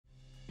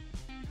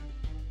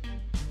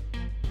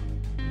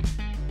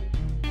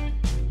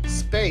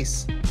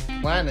space,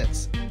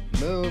 planets,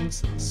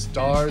 moons,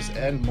 stars,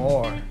 and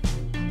more.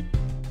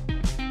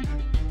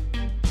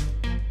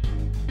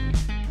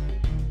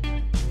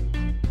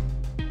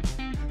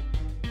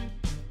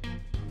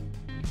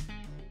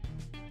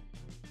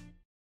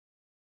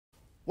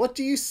 What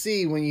do you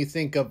see when you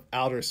think of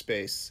outer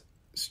space?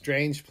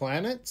 Strange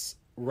planets?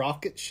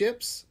 Rocket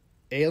ships?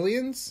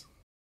 Aliens?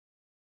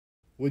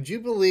 Would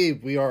you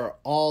believe we are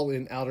all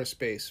in outer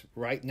space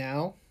right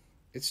now?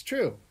 It's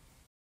true.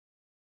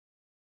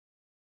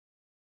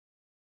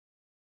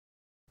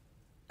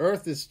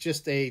 Earth is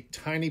just a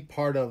tiny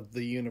part of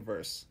the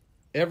universe.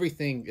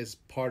 Everything is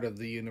part of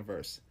the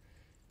universe.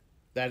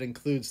 That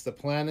includes the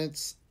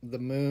planets, the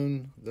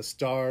moon, the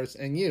stars,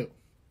 and you.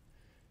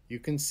 You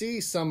can see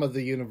some of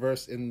the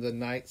universe in the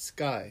night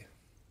sky.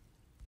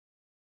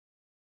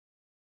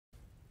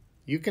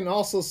 You can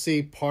also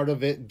see part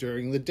of it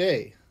during the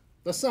day,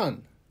 the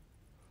sun.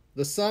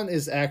 The sun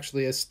is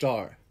actually a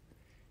star.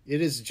 It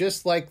is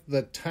just like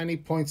the tiny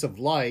points of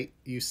light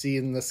you see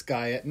in the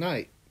sky at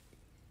night.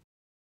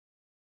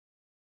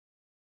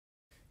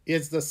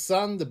 Is the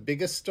sun the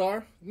biggest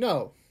star?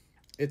 No,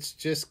 it's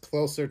just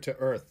closer to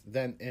Earth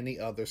than any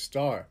other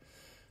star.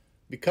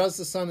 Because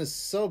the sun is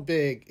so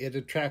big, it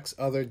attracts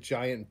other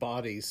giant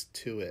bodies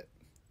to it.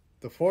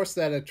 The force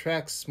that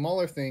attracts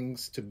smaller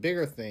things to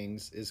bigger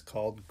things is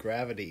called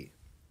gravity.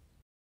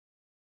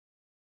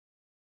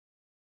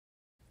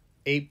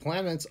 8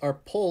 planets are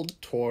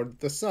pulled toward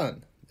the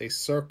sun. They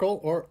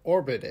circle or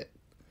orbit it.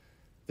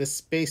 This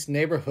space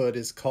neighborhood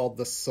is called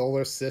the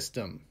solar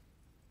system.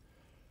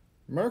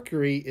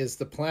 Mercury is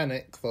the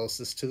planet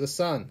closest to the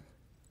sun.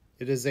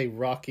 It is a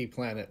rocky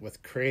planet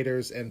with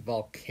craters and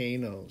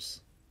volcanoes.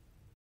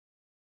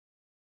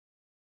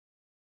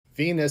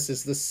 Venus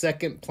is the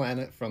second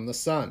planet from the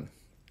sun.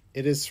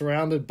 It is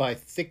surrounded by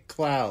thick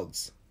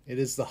clouds. It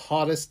is the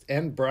hottest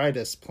and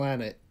brightest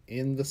planet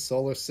in the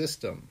solar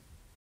system.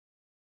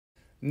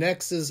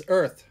 Next is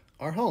Earth,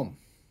 our home.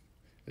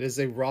 It is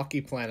a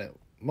rocky planet,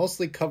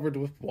 mostly covered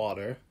with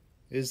water.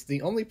 It is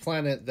the only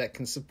planet that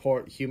can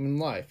support human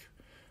life.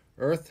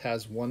 Earth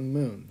has 1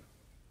 moon.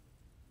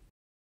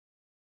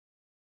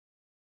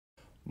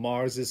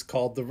 Mars is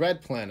called the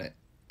red planet.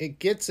 It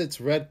gets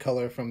its red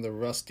color from the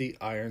rusty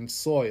iron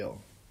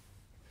soil.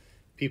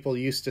 People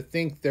used to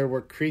think there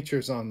were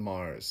creatures on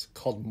Mars,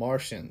 called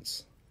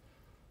Martians.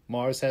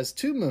 Mars has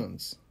 2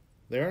 moons.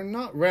 They are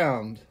not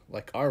round,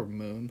 like our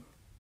moon.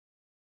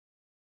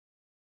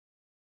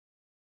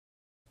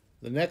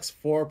 The next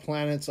 4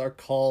 planets are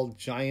called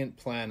giant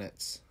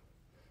planets.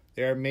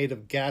 They are made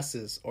of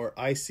gases or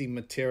icy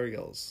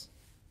materials.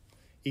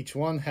 Each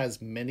one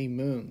has many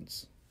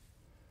moons.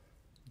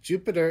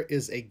 Jupiter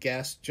is a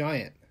gas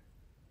giant.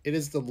 It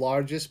is the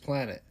largest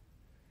planet.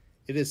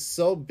 It is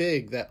so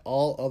big that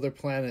all other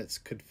planets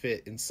could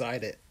fit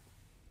inside it.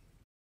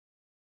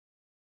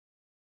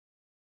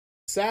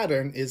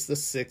 Saturn is the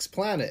 6th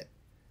planet.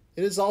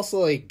 It is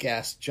also a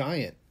gas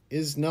giant. It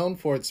is known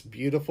for its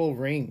beautiful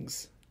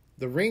rings.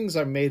 The rings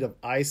are made of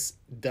ice,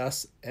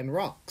 dust, and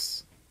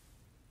rocks.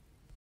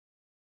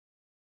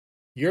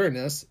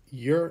 Uranus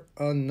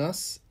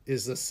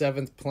is the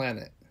 7th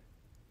planet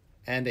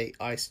and an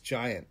ice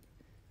giant.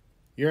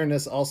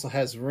 Uranus also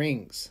has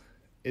rings.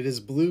 It is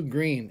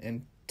blue-green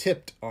and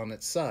tipped on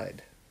its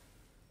side.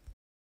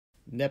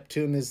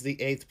 Neptune is the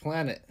 8th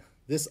planet.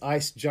 This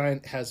ice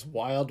giant has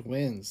wild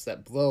winds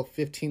that blow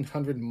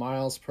 1,500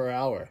 miles per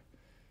hour.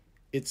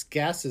 Its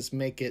gases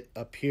make it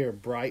appear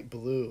bright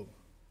blue.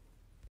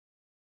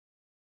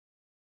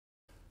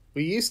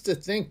 We used to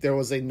think there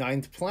was a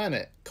 9th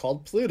planet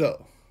called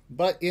Pluto,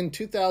 but in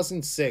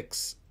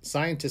 2006,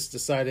 scientists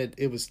decided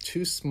it was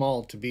too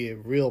small to be a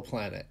real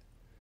planet.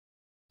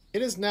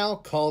 It is now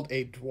called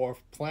a dwarf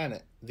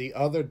planet. The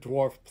other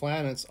dwarf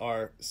planets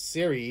are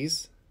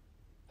Ceres,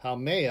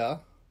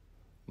 Haumea,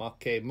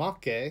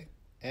 Makemake,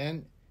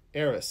 and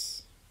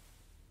Eris.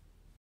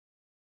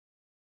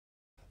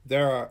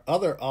 There are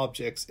other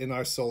objects in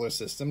our solar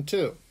system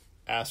too.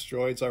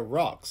 Asteroids are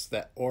rocks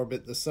that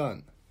orbit the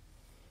sun.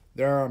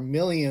 There are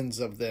millions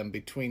of them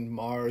between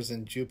Mars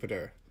and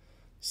Jupiter.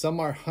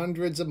 Some are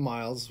hundreds of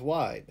miles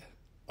wide.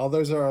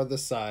 Others are the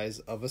size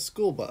of a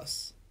school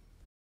bus.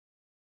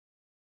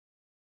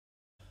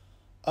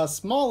 A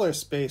smaller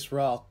space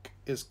rock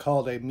is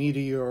called a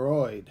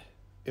meteoroid.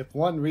 If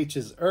one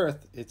reaches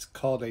Earth, it's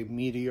called a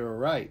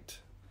meteorite.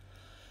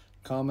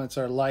 Comets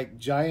are like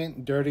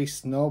giant dirty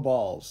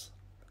snowballs.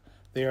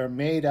 They are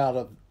made out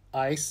of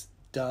ice,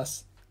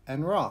 dust,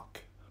 and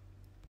rock.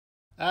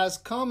 As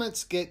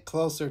comets get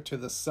closer to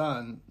the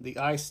sun, the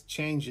ice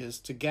changes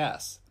to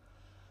gas.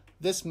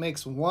 This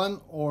makes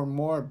one or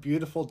more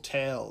beautiful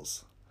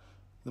tails.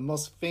 The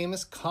most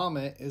famous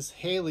comet is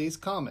Halley's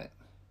Comet.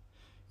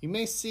 You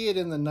may see it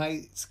in the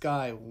night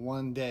sky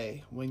one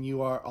day when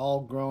you are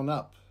all grown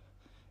up.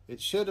 It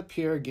should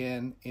appear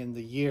again in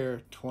the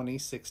year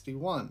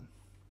 2061.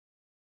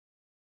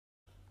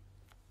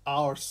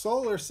 Our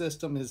solar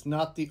system is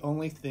not the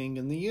only thing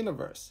in the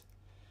universe.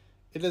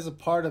 It is a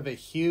part of a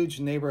huge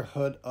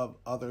neighborhood of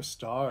other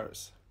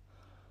stars.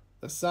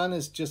 The Sun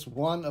is just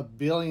one of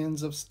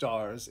billions of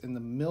stars in the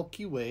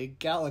Milky Way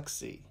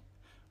galaxy,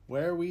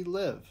 where we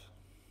live.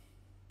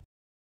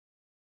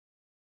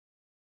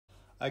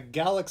 A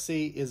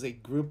galaxy is a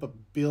group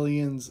of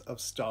billions of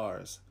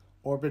stars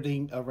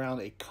orbiting around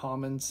a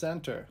common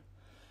center.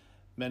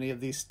 Many of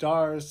these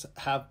stars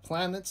have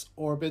planets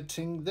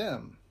orbiting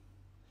them.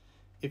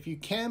 If you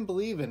can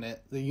believe in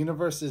it, the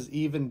universe is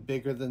even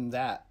bigger than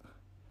that.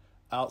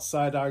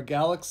 Outside our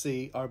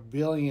galaxy are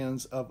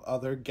billions of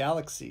other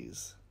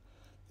galaxies.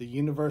 The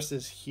universe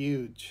is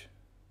huge.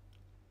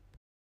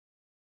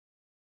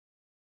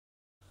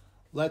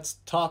 Let's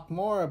talk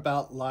more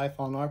about life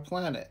on our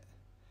planet.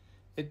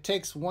 It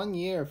takes 1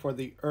 year for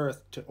the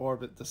Earth to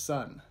orbit the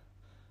Sun.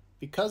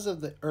 Because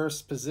of the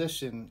Earth's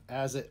position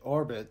as it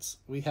orbits,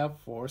 we have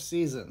 4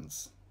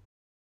 seasons: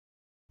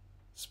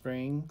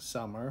 spring,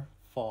 summer,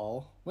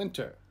 fall,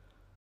 winter.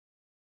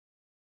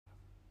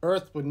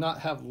 Earth would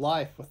not have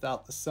life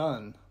without the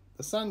Sun.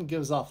 The Sun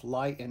gives off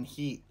light and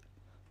heat.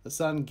 The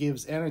Sun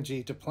gives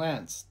energy to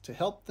plants to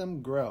help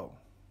them grow.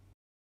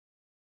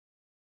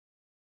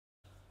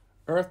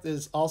 Earth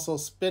is also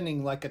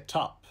spinning like a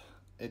top.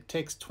 It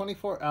takes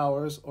 24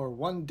 hours or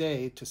 1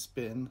 day to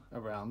spin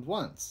around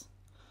once.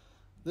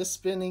 This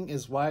spinning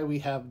is why we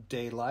have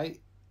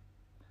daylight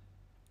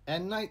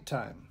and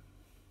nighttime.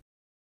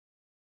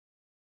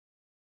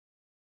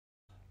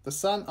 The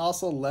Sun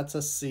also lets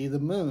us see the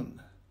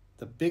moon.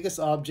 The biggest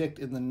object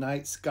in the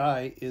night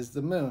sky is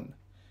the moon.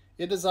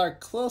 It is our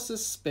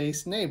closest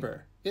space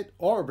neighbor. It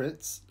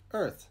orbits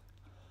Earth.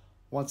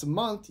 Once a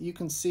month, you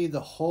can see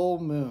the whole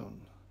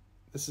moon.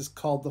 This is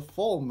called the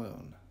full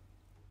moon.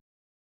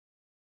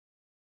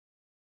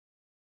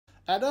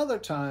 At other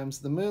times,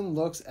 the moon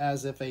looks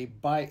as if a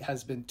bite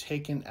has been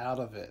taken out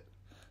of it.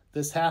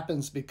 This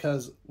happens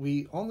because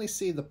we only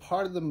see the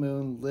part of the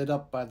moon lit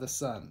up by the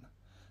sun.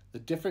 The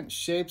different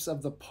shapes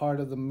of the part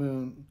of the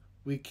moon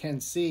we can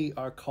see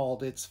are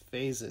called its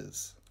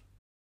phases.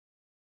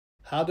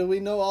 How do we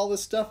know all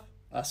this stuff?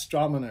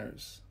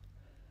 Astronomers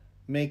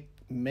make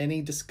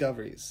many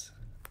discoveries.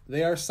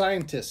 They are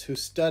scientists who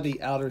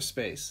study outer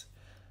space.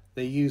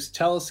 They use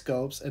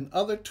telescopes and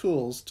other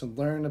tools to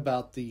learn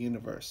about the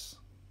universe.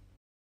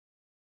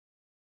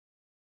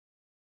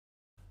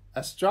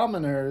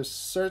 Astronomers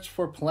search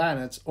for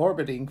planets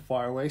orbiting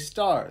faraway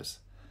stars.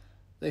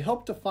 They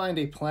hope to find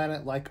a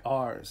planet like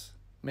ours.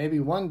 Maybe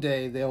one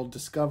day they'll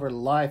discover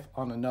life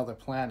on another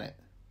planet.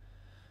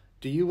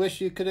 Do you wish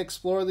you could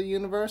explore the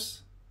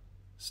universe?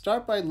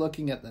 Start by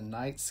looking at the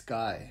night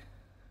sky.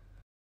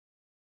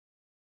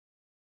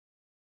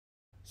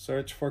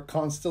 Search for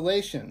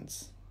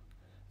constellations.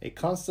 A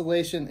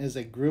constellation is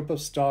a group of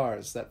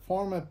stars that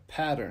form a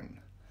pattern.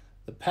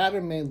 The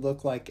pattern may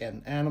look like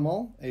an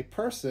animal, a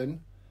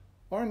person,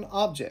 or an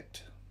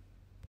object.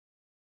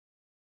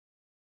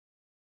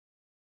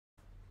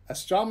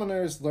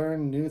 Astronomers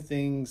learn new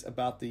things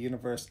about the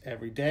universe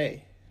every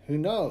day. Who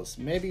knows,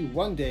 maybe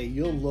one day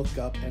you'll look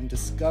up and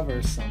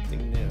discover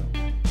something new.